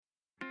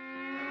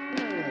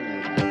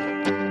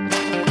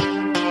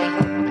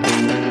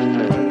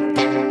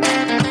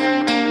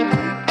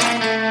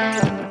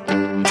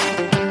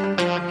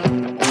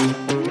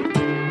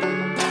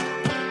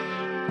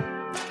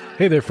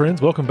Hey there,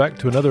 friends. Welcome back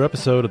to another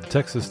episode of the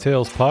Texas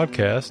Tales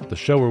Podcast, the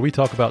show where we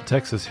talk about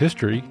Texas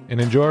history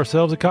and enjoy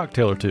ourselves a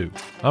cocktail or two.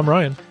 I'm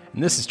Ryan.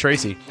 And this is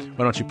Tracy.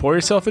 Why don't you pour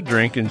yourself a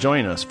drink and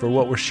join us for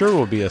what we're sure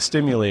will be a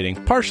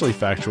stimulating, partially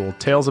factual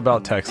Tales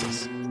About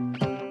Texas.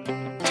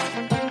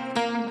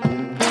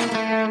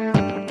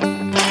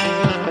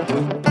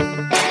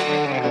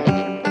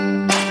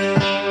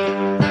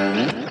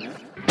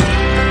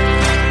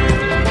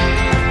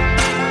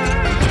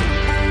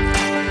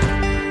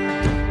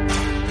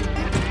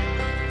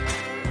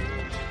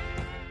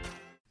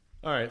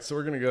 All right, so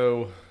we're going to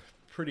go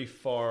pretty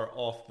far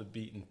off the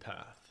beaten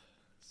path.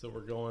 So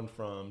we're going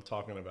from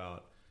talking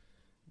about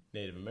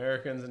Native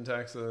Americans in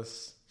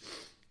Texas.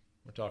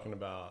 We're talking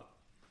about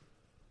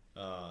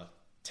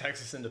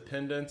Texas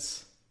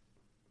independence.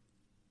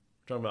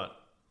 We're talking about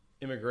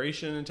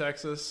immigration in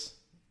Texas,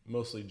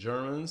 mostly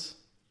Germans.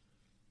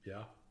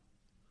 Yeah.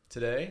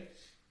 Today,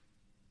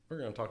 we're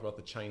going to talk about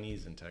the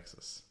Chinese in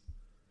Texas.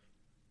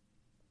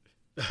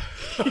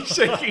 He's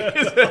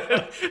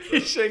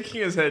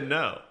shaking his head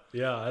no.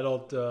 Yeah, I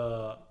don't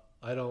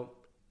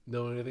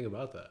know anything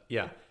about that.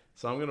 Yeah.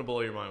 So I'm going to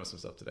blow your mind with some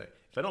stuff today.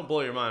 If I don't blow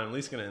your mind, I'm at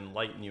least going to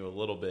enlighten you a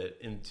little bit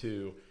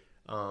into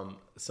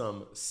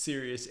some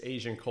serious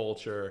Asian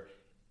culture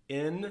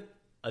in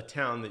a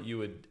town that you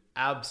would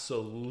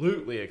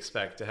absolutely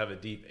expect to have a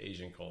deep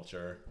Asian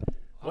culture.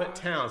 What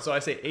town? So I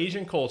say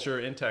Asian culture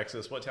in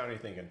Texas. What town are you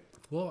thinking?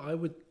 Well, I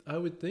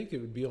would think it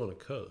would be on a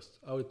coast.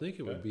 I would think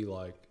it would be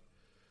like,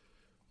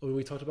 I mean,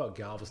 we talked about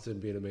Galveston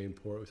being a main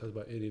port. We talked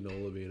about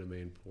Indianola being a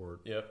main port.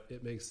 Yep.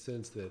 It makes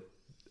sense that,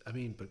 I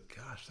mean, but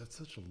gosh, that's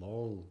such a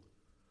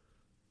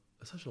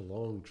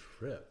long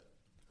trip,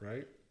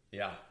 right?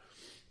 Yeah.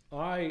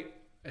 I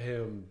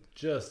am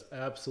just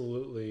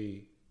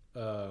absolutely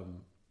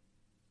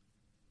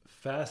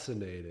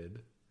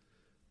fascinated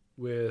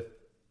with,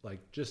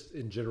 like, just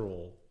in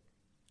general,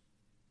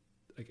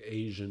 like,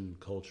 Asian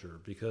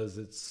culture, because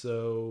it's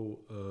so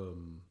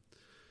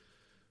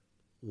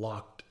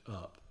locked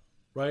up,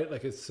 right?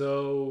 Like, it's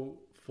so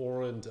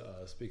foreign to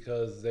us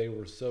because they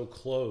were so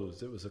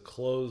closed. It was a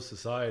closed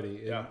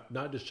society, and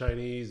not just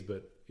Chinese,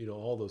 but you know,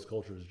 all those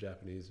cultures,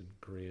 Japanese and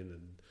Korean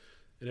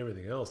and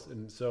everything else.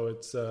 And so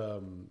it's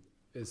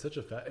such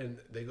a and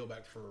they go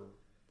back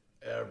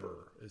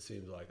forever, it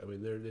seems like. I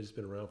mean, they've just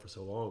been around for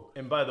so long.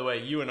 And by the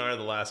way, you and I are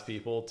the last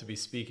people to be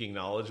speaking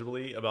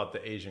knowledgeably about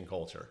the Asian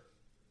culture.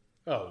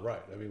 Oh,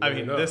 right. I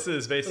mean, this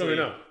is basically,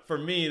 for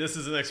me, this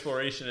is an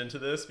exploration into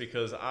this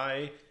because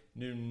I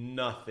knew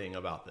nothing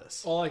about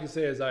this. All I can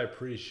say is I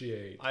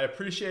appreciate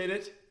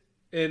it.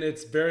 And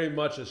it's very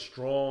much a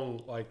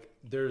strong, like,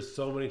 there's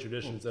so many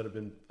traditions that have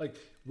been, like,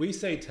 we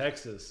say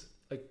Texas,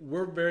 like,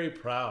 we're very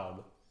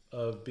proud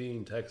of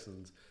being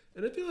Texans.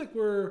 And I feel like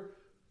we're,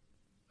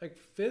 like,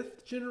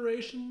 5th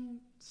generation,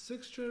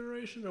 6th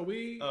generation. Are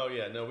we? Oh,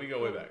 yeah. No, we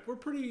go way back. We're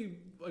pretty,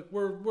 like,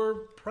 we're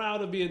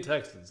proud of being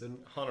Texans. And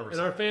 100%. And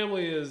our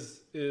family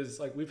is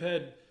like, we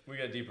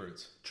got deep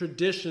roots.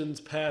 Traditions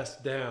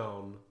passed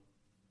down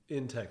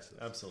in Texas.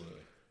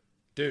 Absolutely.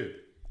 Dude.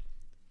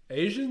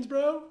 Asians,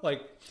 bro?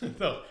 Like,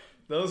 no,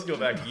 those go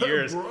back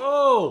years,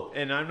 bro.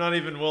 And I'm not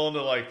even willing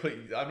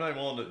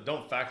to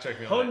don't fact check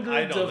me on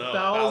that. Hundreds of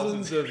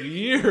thousands of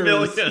years.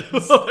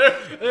 Millions.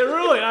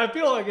 I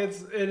feel like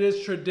it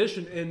is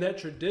tradition, and that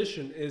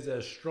tradition is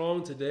as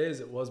strong today as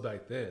it was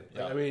back then.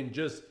 Like, I mean,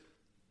 just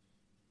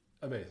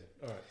amazing.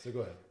 All right, so go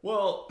ahead.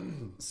 Well,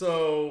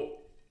 so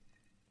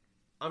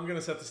I'm going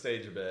to set the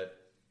stage a bit.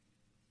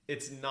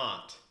 It's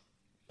not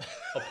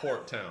a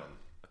port town.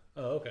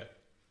 Oh, okay.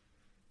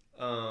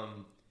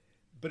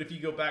 But if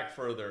you go back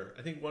further,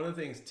 I think one of the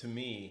things to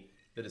me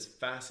that is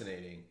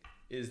fascinating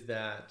is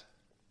that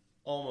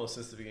almost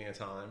since the beginning of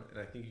time, and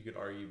I think you could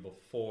argue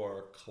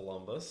before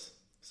Columbus,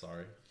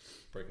 sorry,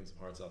 breaking some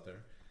hearts out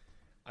there,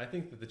 I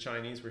think that the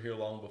Chinese were here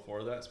long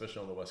before that,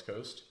 especially on the West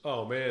Coast.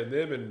 Oh man,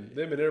 them and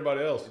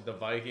everybody else. The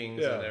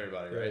Vikings and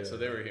everybody, right? Yeah, so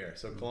they were here.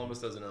 So Columbus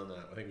doesn't own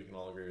that. I think we can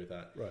all agree with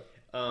that. Right.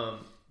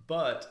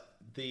 But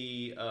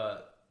the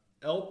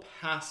El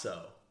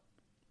Paso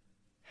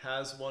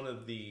has one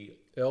of the...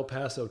 El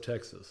Paso,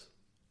 Texas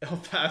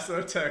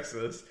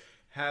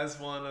has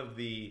one of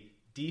the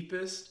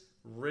deepest,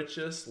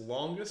 richest,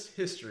 longest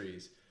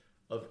histories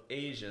of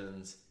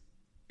Asians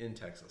in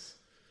Texas.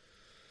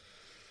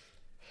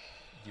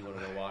 Do you want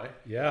to know why?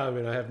 Yeah, I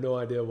mean, I have no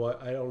idea why.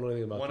 I don't know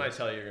anything about When this. I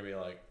tell you, you're going to be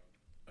like,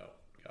 oh,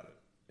 got it.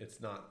 It's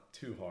not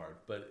too hard,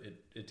 but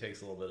it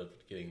takes a little bit of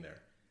getting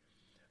there.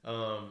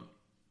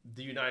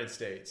 The United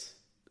States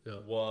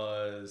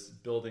was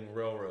building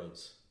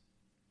railroads.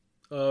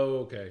 Oh,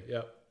 okay.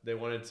 Yep. They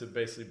wanted to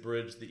basically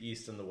bridge the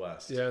East and the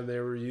West. Yeah, and they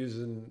were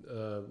using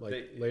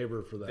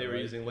labor for that. They were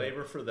using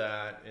labor for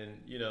that,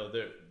 and you know,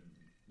 the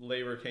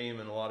labor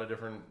came in a lot of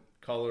different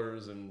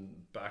colors and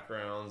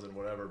backgrounds and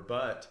whatever.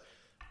 But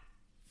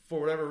for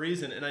whatever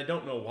reason, and I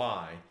don't know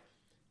why,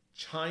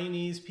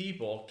 Chinese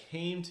people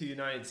came to the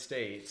United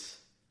States.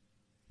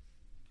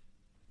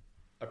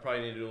 I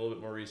probably need to do a little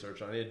bit more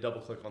research on it. I need to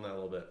double click on that a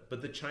little bit.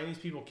 But the Chinese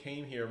people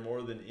came here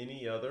more than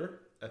any other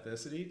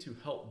ethnicity to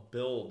help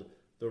build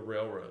the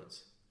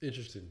railroads.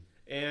 Interesting.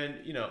 And,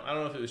 I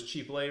don't know if it was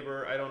cheap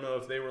labor. I don't know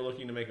if they were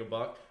looking to make a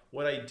buck.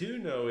 What I do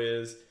know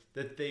is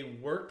that they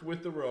worked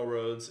with the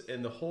railroads,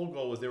 and the whole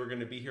goal was they were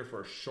going to be here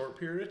for a short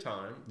period of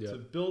time to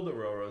build the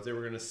railroads. They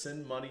were going to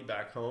send money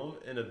back home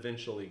and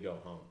eventually go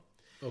home.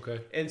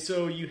 Okay. And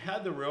so you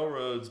had the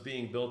railroads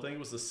being built. I think it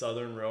was the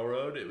Southern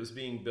Railroad. It was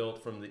being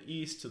built from the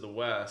east to the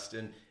west,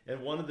 and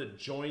one of the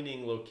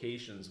joining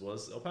locations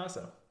was El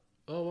Paso.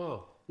 Oh,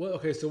 wow. Well,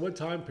 okay, so what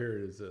time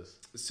period is this?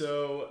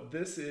 So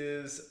this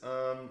is,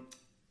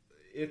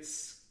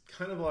 it's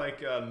kind of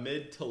like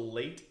mid to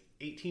late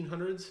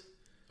 1800s.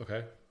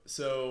 Okay.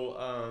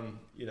 So,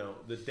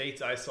 the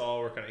dates I saw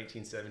were kind of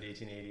 1870,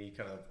 1880,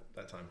 kind of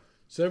that time.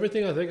 So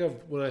everything I think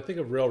of, when I think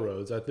of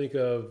railroads, I think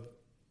of,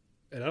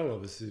 and I don't know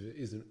if this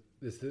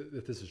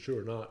is true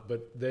or not,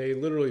 but they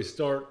literally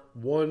start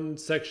one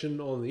section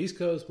on the East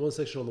Coast, one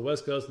section on the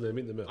West Coast, and they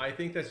meet in the middle. I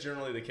think that's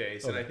generally the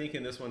case, and I think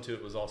in this one too,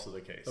 it was also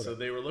the case. Okay. So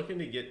they were looking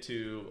to get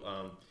to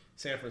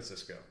San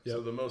Francisco,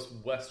 so the most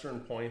western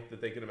point that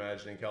they could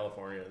imagine in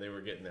California. They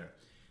were getting there.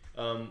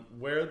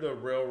 Where the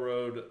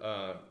railroad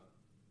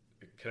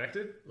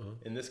connected,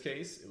 in this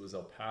case, it was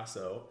El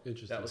Paso.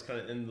 Interesting. That was kind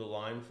of in the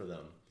line for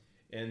them.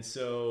 And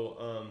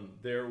so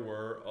there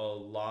were a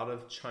lot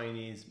of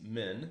Chinese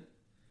men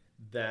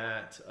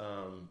that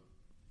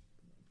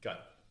got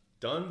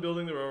done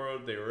building the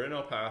railroad. They were in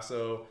El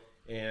Paso,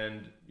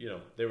 and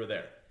they were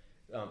there.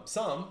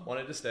 Some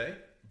wanted to stay,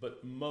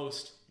 but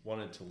most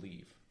wanted to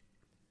leave.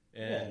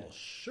 And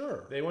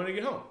sure, they wanted to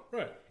get home.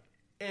 Right.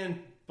 And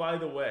by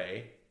the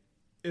way,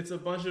 it's a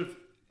bunch of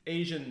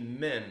Asian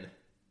men.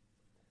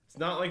 It's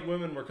not like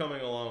women were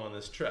coming along on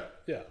this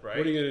trip. Yeah. Right.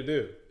 What are you going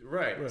to do?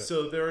 Right.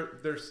 So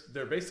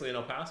they're basically in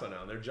El Paso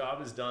now. Their job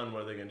is done.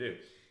 What are they going to do?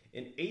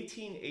 In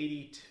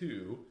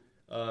 1882,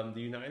 the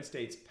United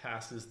States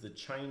passes the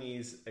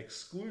Chinese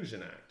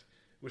Exclusion Act,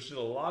 which did a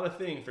lot of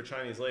things for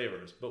Chinese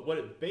laborers. But what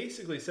it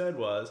basically said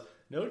was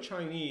no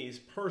Chinese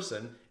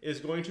person is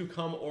going to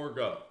come or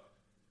go.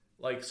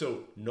 Like,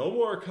 so no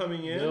more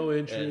coming in. No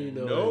entry, and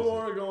no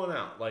more going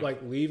out.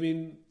 Like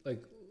leaving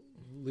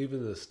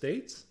the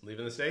States?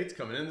 Leaving the States,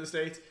 coming into the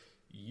States,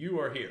 you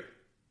are here.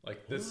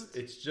 Like this,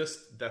 it's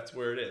just, that's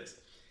where it is.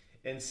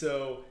 And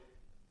so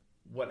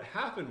what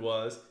happened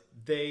was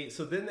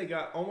then they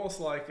got almost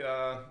like,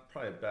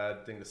 probably a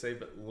bad thing to say,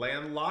 but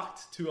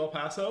landlocked to El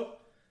Paso.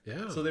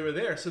 Yeah. So they were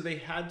there. So they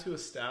had to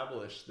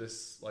establish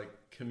this like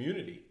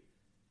community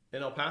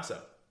in El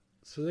Paso.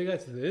 So they got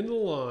to the end of the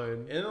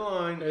line.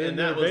 And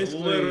that was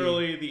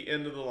literally the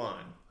end of the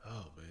line.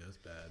 Oh, man, that's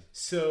bad.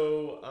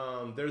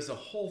 So there's a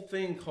whole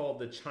thing called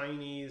the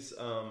Chinese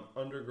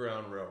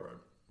Underground Railroad.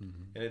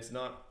 Mm-hmm. And it's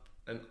not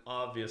an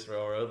obvious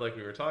railroad like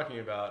we were talking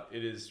about.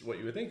 It is what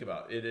you would think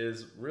about. It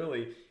is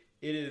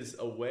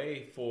a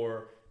way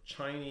for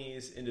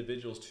Chinese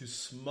individuals to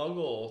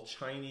smuggle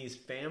Chinese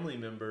family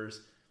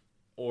members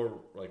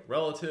or like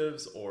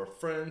relatives or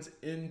friends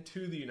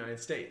into the United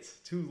States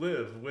to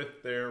live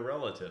with their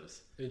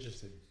relatives.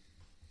 Interesting.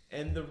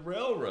 And the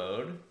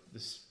railroad,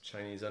 this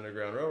Chinese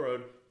Underground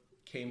Railroad,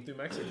 came through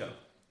Mexico.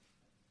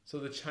 So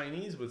the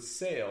Chinese would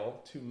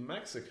sail to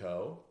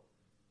Mexico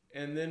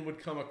and then would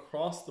come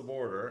across the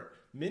border.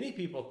 Many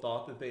people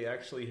thought that they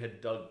actually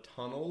had dug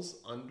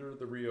tunnels under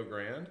the Rio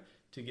Grande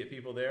to get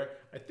people there.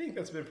 I think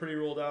that's been pretty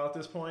ruled out at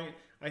this point.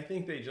 I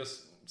think they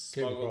just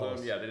smuggled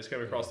them. Yeah, they just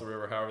came across the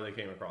river, however they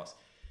came across.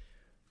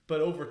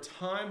 But over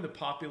time, the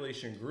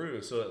population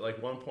grew. So at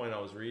like one point I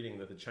was reading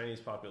that the Chinese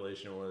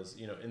population was,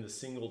 in the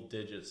single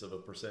digits of a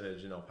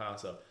percentage in El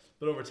Paso.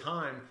 But over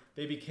time,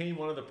 they became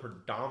one of the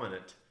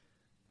predominant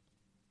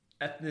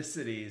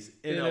ethnicities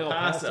in El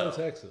Paso,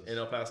 Texas. In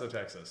El Paso,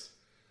 Texas.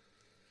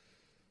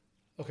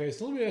 Okay,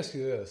 so let me ask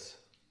you this.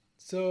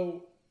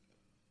 So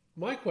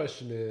my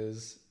question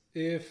is,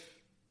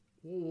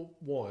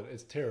 one,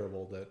 it's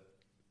terrible that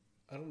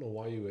I don't know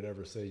why you would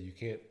ever say you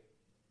can't.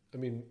 I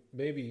mean,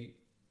 maybe,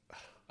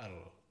 I don't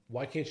know.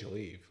 Why can't you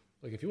leave?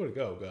 Like, if you want to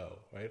go, go,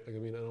 right? Like, I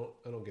mean,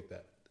 I don't get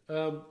that.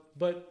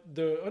 But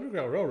the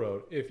Underground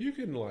Railroad, if you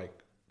can like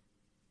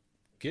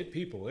get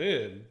people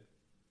in,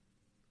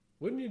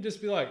 wouldn't you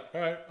just be like, all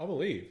right, I'm gonna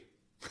leave?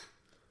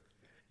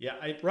 Yeah,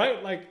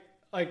 right? Like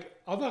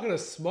I'm not gonna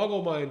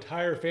smuggle my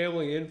entire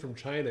family in from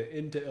China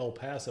into El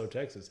Paso,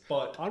 Texas.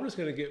 But I'm just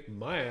gonna get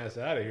my ass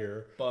out of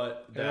here.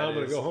 But and I'm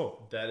gonna go home.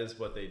 That is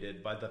what they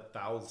did by the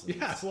thousands.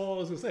 Yeah, well, I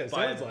was gonna say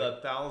by the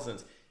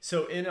thousands.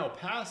 So in El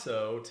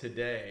Paso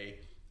today,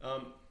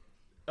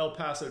 El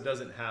Paso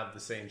doesn't have the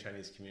same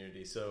Chinese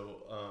community.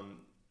 So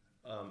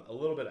a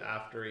little bit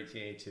after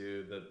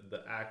 1882,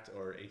 the act,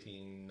 or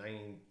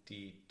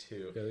 1892,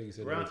 yeah, I think you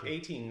said around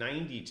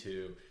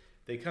 1892,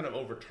 they kind of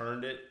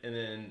overturned it, and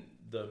then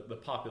the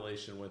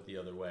population went the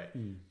other way.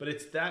 But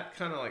it's that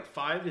kind of like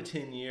 5 to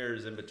 10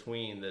 years in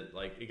between that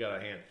like it got out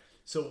of hand.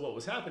 So what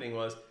was happening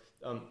was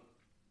the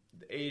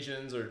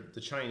Asians, or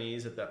the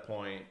Chinese at that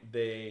point,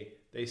 they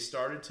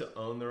started to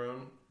own their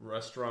own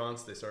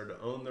restaurants. They started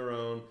to own their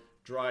own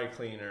dry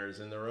cleaners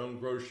and their own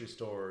grocery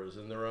stores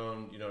and their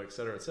own, et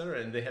cetera, et cetera.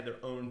 And they had their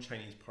own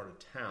Chinese part of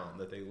town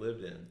that they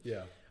lived in.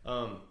 Yeah.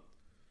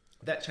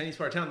 that Chinese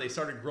part of town, they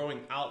started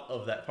growing out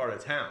of that part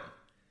of town.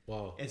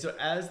 Wow. And so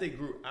as they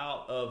grew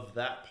out of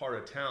that part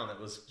of town that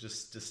was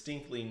just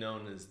distinctly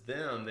known as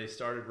them, they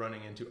started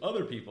running into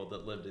other people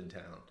that lived in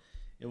town.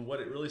 And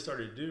what it really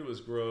started to do was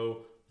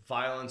grow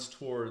violence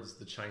towards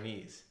the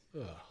Chinese.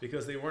 Ugh.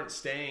 Because they weren't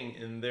staying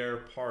in their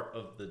part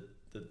of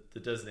the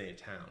designated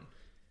town.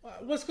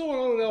 What's going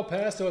on in El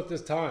Paso at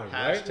this time,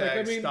 right?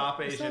 Hashtag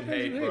stop Asian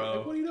hate, bro.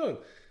 Like, what are you doing?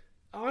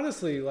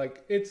 Honestly,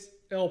 like, it's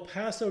El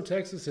Paso,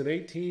 Texas in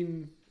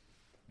 18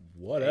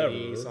 whatever.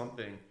 80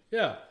 something.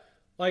 Yeah.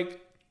 Like,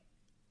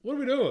 what are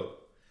we doing?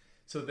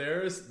 So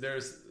there's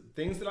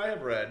things that I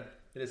have read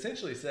that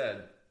essentially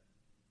said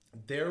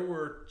there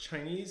were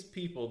Chinese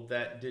people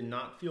that did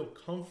not feel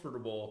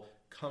comfortable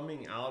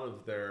coming out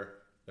of their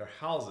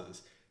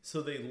houses.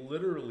 So they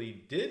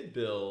literally did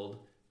build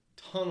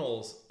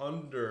tunnels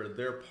under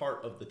their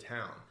part of the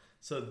town.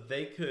 So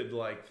they could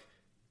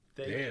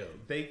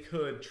they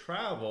could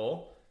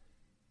travel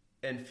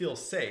and feel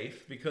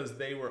safe because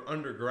they were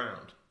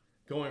underground,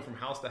 going from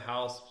house to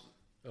house,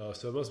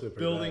 so it must have been pretty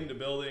building bad. to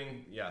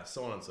building, yeah,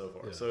 so on and so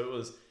forth. Yeah.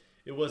 So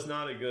it was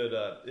not a good.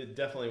 It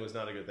definitely was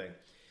not a good thing.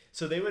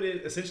 So they would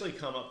essentially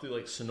come up through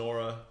like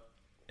Sonora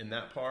in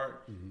that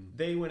part. Mm-hmm.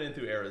 They went in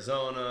through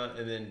Arizona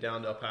and then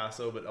down to El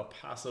Paso, but El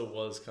Paso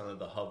was kind of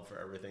the hub for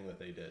everything that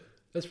they did.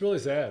 That's really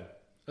sad.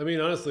 I mean,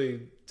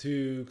 honestly,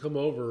 to come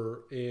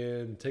over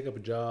and take up a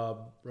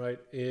job, right?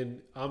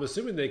 And I'm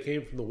assuming they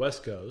came from the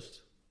West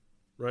Coast,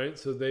 right?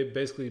 So they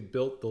basically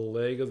built the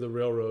leg of the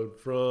railroad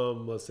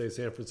from, let's say,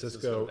 San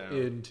Francisco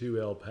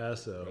into El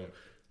Paso. Right.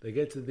 They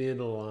get to the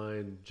end of the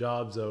line,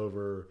 job's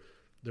over,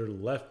 they're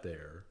left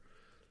there.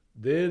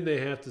 Then they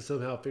have to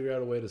somehow figure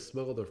out a way to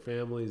smuggle their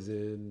families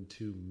in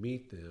to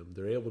meet them.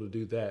 They're able to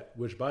do that,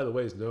 which, by the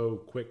way, is no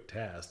quick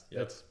task. Yep.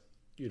 That's,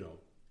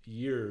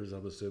 years,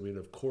 I'm assuming,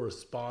 of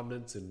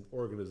correspondence and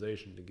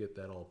organization to get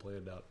that all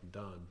planned out and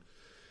done.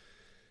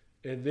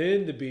 And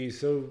then to be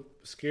so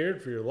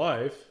scared for your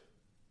life,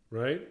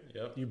 right?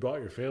 Yep. You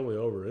brought your family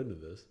over into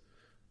this,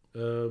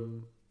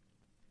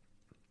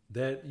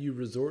 that you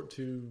resort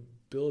to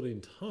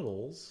building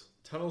tunnels.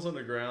 Tunnels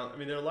underground. I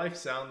mean, their life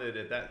sounded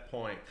at that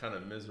point kind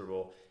of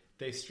miserable.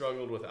 They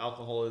struggled with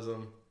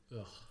alcoholism.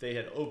 Ugh. They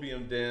had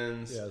opium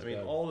dens. Yeah, I mean,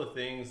 bad. all the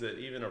things that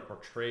even are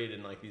portrayed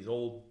in like these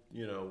old,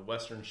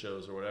 Western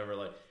shows or whatever.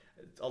 Like,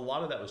 a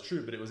lot of that was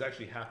true, but it was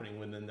actually happening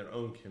within their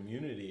own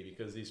community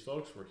because these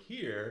folks were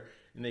here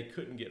and they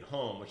couldn't get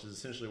home, which is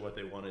essentially what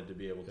they wanted to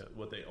be able to,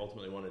 what they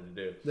ultimately wanted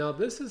to do. Now,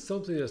 this is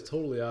something that's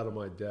totally out of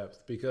my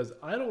depth because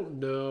I don't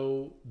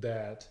know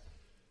that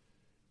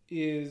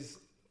is...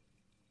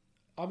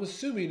 I'm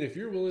assuming if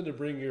you're willing to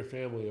bring your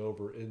family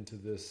over into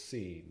this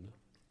scene,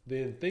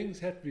 then things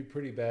have to be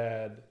pretty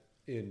bad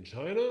in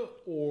China,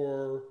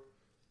 or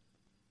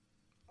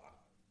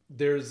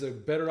there's a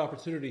better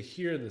opportunity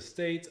here in the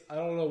States. I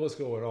don't know what's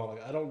going on.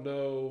 Like, I don't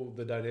know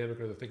the dynamic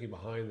or the thinking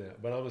behind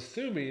that, but I'm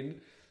assuming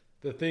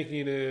the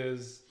thinking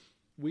is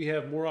we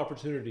have more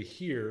opportunity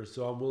here,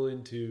 so I'm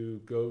willing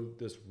to go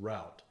this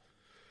route.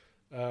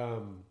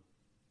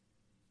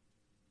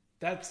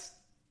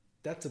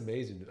 That's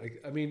amazing.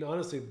 I mean,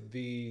 honestly,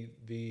 the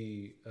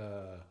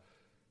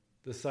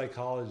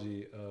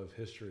psychology of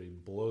history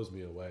blows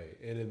me away.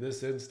 And in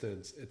this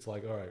instance, it's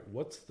like, all right,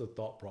 what's the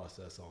thought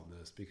process on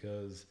this?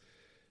 Because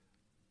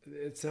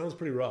it sounds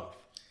pretty rough.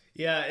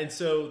 Yeah, and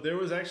so there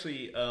was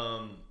actually,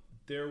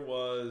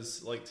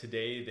 like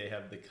today they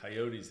have the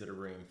coyotes that are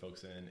bringing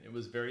folks in. It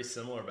was very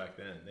similar back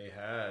then. They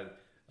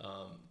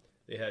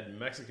had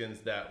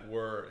Mexicans that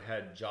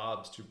had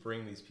jobs to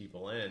bring these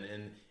people in,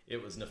 and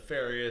it was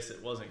nefarious.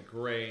 It wasn't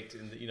great,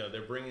 and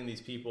they're bringing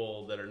these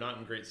people that are not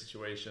in great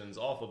situations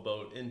off a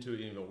boat into an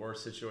even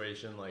worse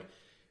situation. Like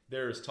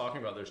there's 2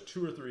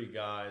 or 3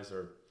 guys,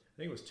 or I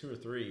think it was 2 or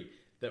 3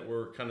 that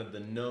were kind of the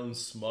known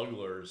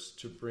smugglers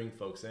to bring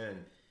folks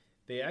in.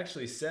 They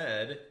actually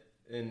said,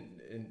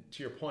 and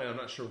to your point, I'm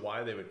not sure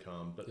why they would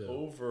come, but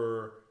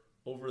over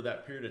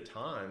that period of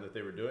time that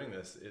they were doing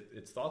this,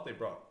 it's thought they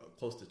brought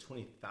close to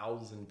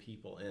 20,000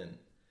 people in.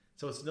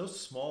 So it's no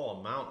small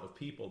amount of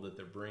people that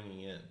they're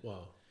bringing in.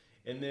 Wow.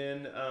 And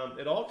then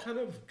it all kind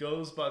of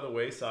goes by the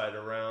wayside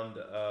around,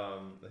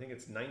 I think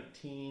it's the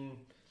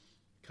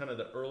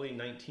early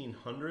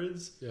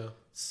 1900s. Yeah.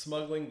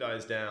 Smuggling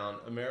dies down.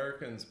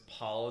 Americans'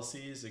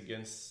 policies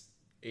against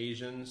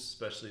Asians,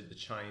 especially the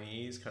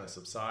Chinese, kind of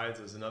subsides.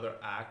 There's another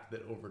act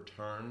that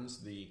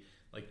overturns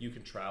you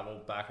can travel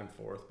back and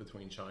forth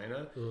between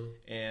China,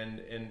 and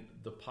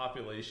the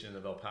population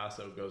of El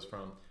Paso goes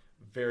from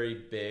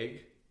very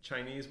big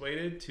Chinese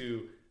weighted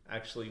to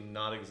actually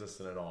not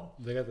existent at all.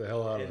 They got the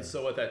hell out of there. And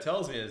so what that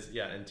tells me is,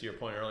 and to your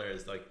point earlier,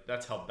 is like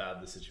that's how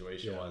bad the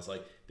situation was.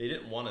 Like they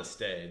didn't want to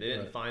stay. They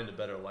didn't find a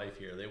better life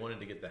here. They wanted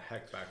to get the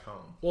heck back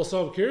home. Well,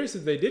 so I'm curious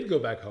if they did go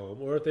back home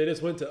or if they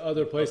just went to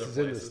other places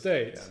in the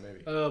States. Yeah,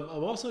 maybe.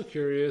 I'm also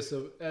curious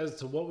as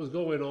to what was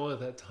going on at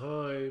that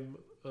time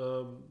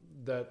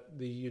that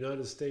the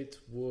United States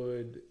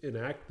would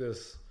enact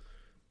this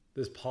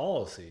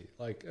policy.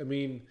 Like, I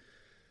mean,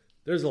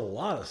 there's a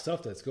lot of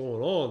stuff that's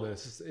going on it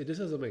just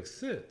doesn't make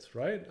sense,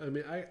 right? I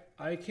mean,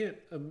 I can't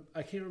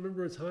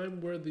remember a time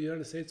where the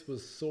United States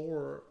was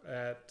sore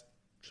at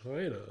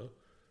China.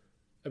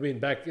 I mean,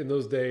 back in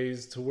those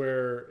days to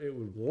where it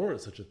would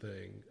warrant such a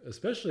thing,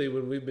 especially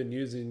when we've been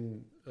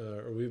using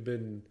or we've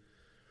been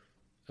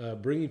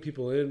bringing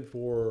people in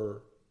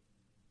for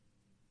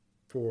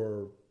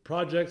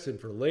projects and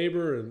for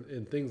labor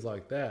and things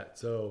like that.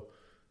 So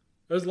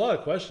there's a lot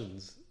of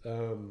questions.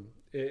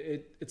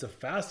 It's a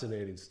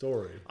fascinating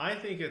story. I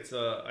think it's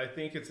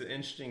an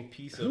interesting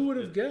piece of. Who would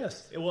have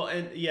guessed? Well,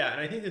 and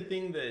I think the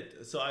thing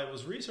so I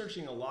was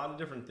researching a lot of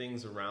different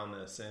things around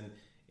this,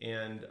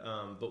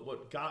 but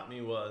what got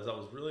me was I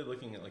was really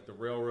looking at like the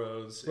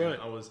railroads, and right.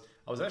 I was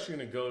actually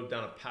going to go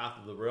down a path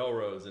of the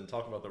railroads and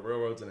talk about the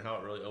railroads and how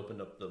it really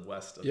opened up the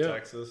west of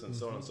Texas and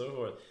so on and so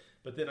forth.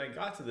 But then I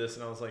got to this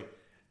and I was like,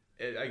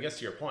 I guess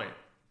to your point,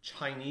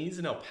 Chinese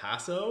in El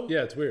Paso?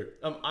 Yeah, it's weird.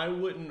 I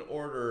wouldn't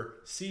order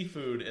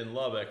seafood in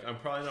Lubbock. I'm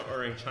probably not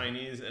ordering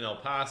Chinese in El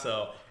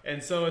Paso.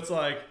 And so it's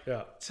like,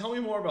 tell me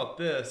more about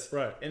this.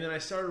 Right. And then I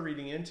started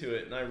reading into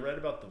it, and I read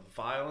about the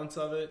violence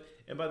of it.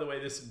 And by the way,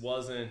 this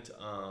was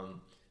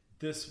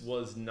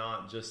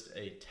not just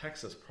a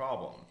Texas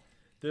problem.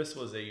 This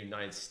was a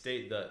United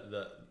States.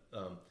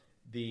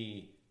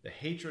 The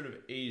hatred of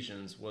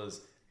Asians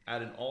was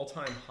at an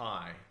all-time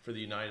high for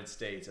the United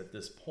States at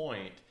this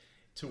point,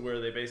 to where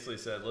they basically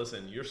said,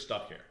 listen, you're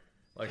stuck here.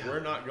 Like, we're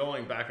not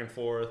going back and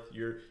forth.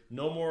 You're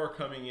no more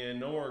coming in,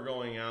 no more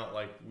going out.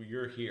 Like,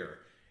 you're here.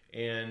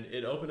 And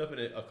it opened up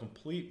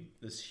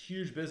this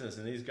huge business.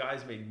 And these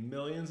guys made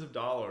millions of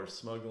dollars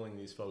smuggling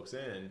these folks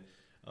in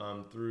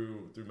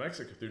through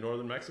Mexico, through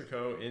northern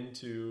Mexico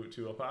into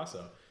El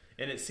Paso.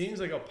 And it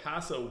seems like El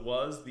Paso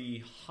was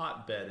the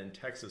hotbed in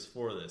Texas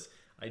for this.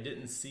 I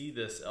didn't see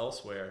this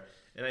elsewhere.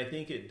 And I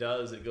think it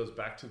goes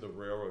back to the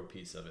railroad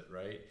piece of it,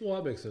 right? Well,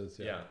 that makes sense.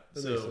 Yeah.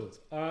 That makes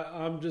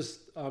sense.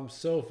 I'm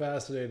so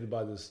fascinated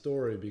by this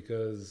story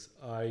because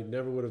I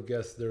never would have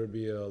guessed there would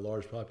be a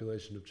large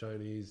population of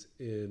Chinese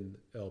in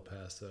El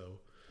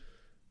Paso.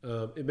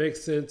 It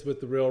makes sense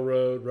with the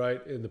railroad,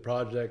 right? In the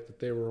project that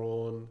they were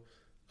on.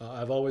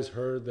 I've always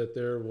heard that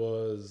there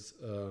was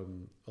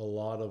a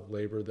lot of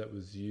labor that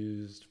was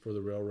used for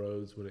the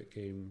railroads when it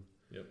came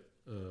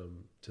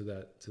to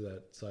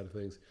that side of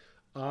things.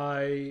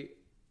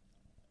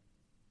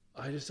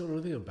 I just don't know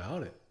anything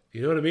about it.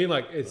 You know what I mean?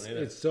 Like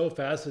it's so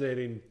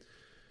fascinating.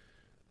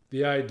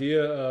 The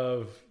idea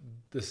of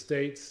the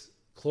states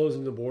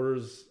closing the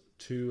borders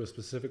to a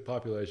specific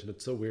population.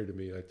 It's so weird to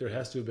me. Like there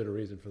has to have been a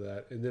reason for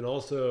that. And then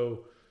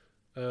also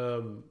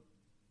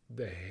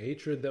the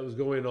hatred that was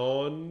going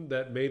on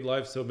that made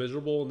life so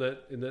miserable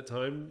in that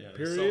time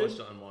period. So much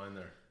to unwind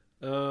there.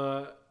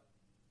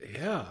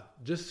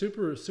 Just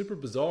super, super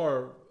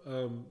bizarre.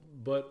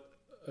 But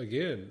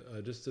again,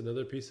 just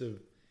another piece of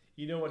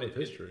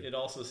history. It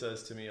also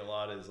says to me a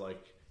lot is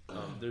like,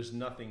 there's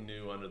nothing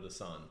new under the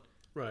sun.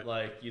 Right.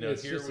 Like,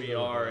 here we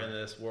are in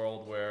this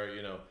world where,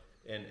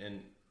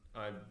 and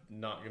I'm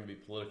not going to be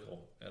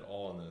political at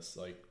all in this,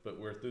 like, but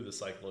we're through the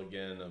cycle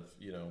again of,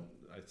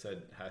 I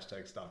said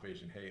hashtag stop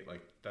Asian hate.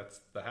 Like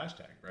that's the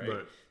hashtag,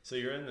 right? So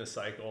you're in this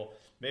cycle.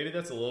 Maybe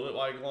that's a little bit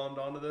why I glommed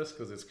onto this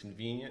because it's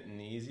convenient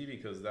and easy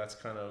because that's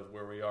kind of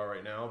where we are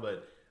right now.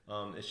 But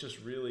it's just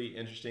really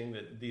interesting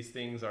that these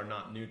things are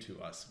not new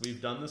to us.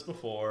 We've done this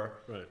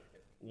before. Right.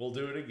 We'll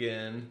do it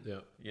again.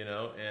 Yeah.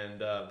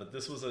 But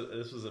this was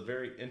a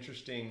very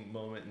interesting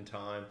moment in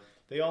time.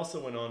 They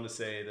also went on to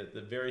say that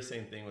the very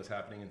same thing was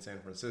happening in San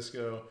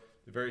Francisco.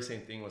 The very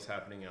same thing was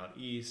happening out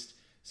east.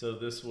 So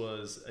this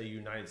was a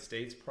United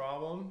States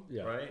problem,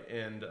 right?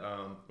 And it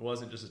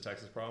wasn't just a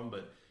Texas problem.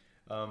 But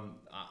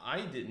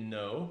I didn't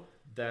know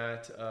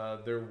that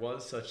there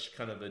was such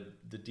kind of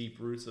the deep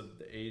roots of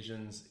the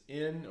Asians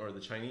or the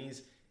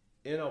Chinese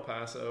in El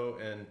Paso.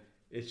 And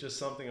it's just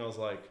something I was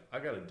like, I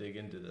got to dig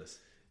into this.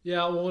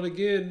 Yeah, well, and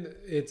again,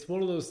 it's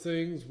one of those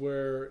things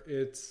where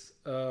it's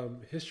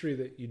history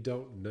that you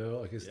don't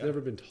know. Like it's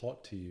never been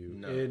taught to you.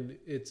 No. And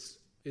it's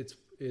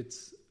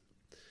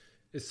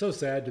so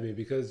sad to me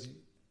because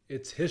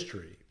it's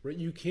history, right?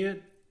 You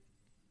can't,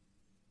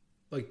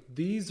 like,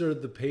 these are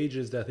the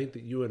pages that I think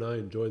that you and I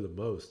enjoy the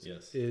most.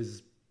 Yes.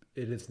 And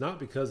it's not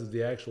because of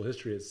the actual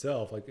history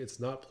itself. Like, it's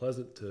not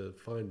pleasant to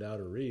find out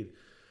or read,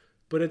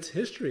 but it's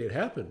history. It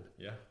happened.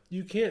 Yeah.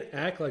 You can't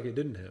act like it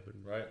didn't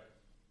happen. Right.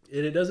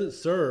 And it doesn't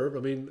serve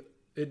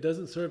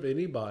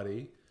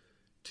anybody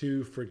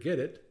to forget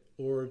it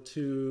or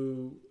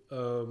to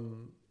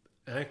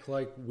act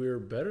like we're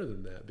better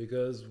than that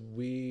because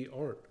we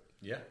aren't.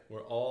 Yeah.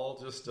 We're all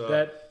just...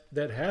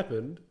 That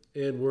happened,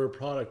 and we're a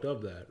product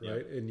of that,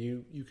 right? And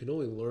you can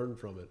only learn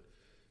from it.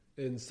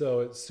 And so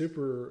it's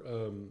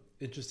super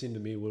interesting to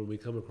me when we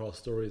come across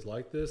stories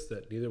like this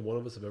that neither one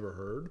of us have ever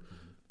heard,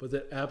 but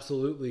that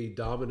absolutely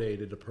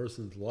dominated a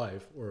person's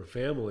life or a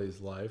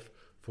family's life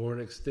for an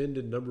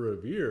extended number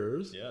of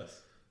years.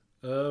 Yes.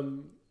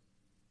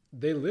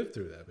 They lived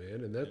through that,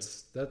 man. And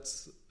that's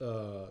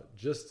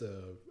just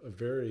a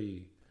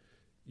very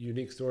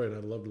unique story, and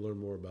I'd love to learn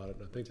more about it.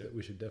 And I think that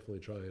we should definitely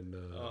try and.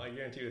 I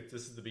guarantee you,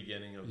 this is the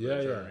beginning of the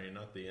journey,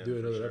 not the end. Do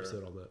another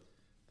episode on that.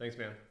 Thanks,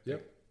 man.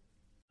 Yep.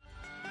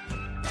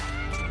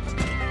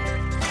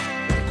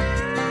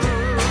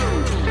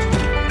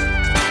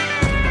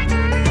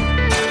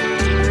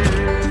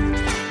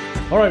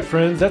 All right,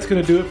 friends, that's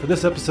going to do it for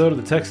this episode of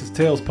the Texas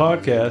Tales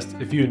Podcast.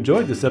 If you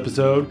enjoyed this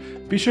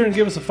episode, be sure and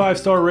give us a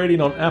 5-star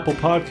rating on Apple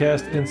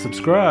Podcast and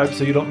subscribe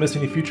so you don't miss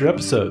any future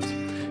episodes.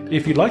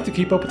 If you'd like to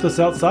keep up with us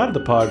outside of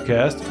the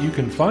podcast, you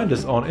can find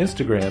us on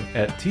Instagram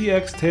at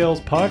TX Tales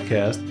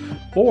Podcast,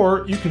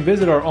 or you can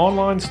visit our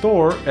online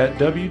store at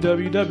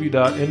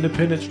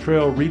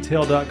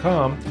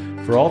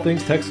www.independencetrailretail.com for all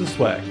things Texas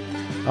swag.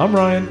 I'm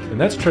Ryan, and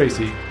that's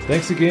Tracy.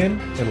 Thanks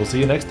again, and we'll see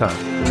you next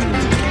time.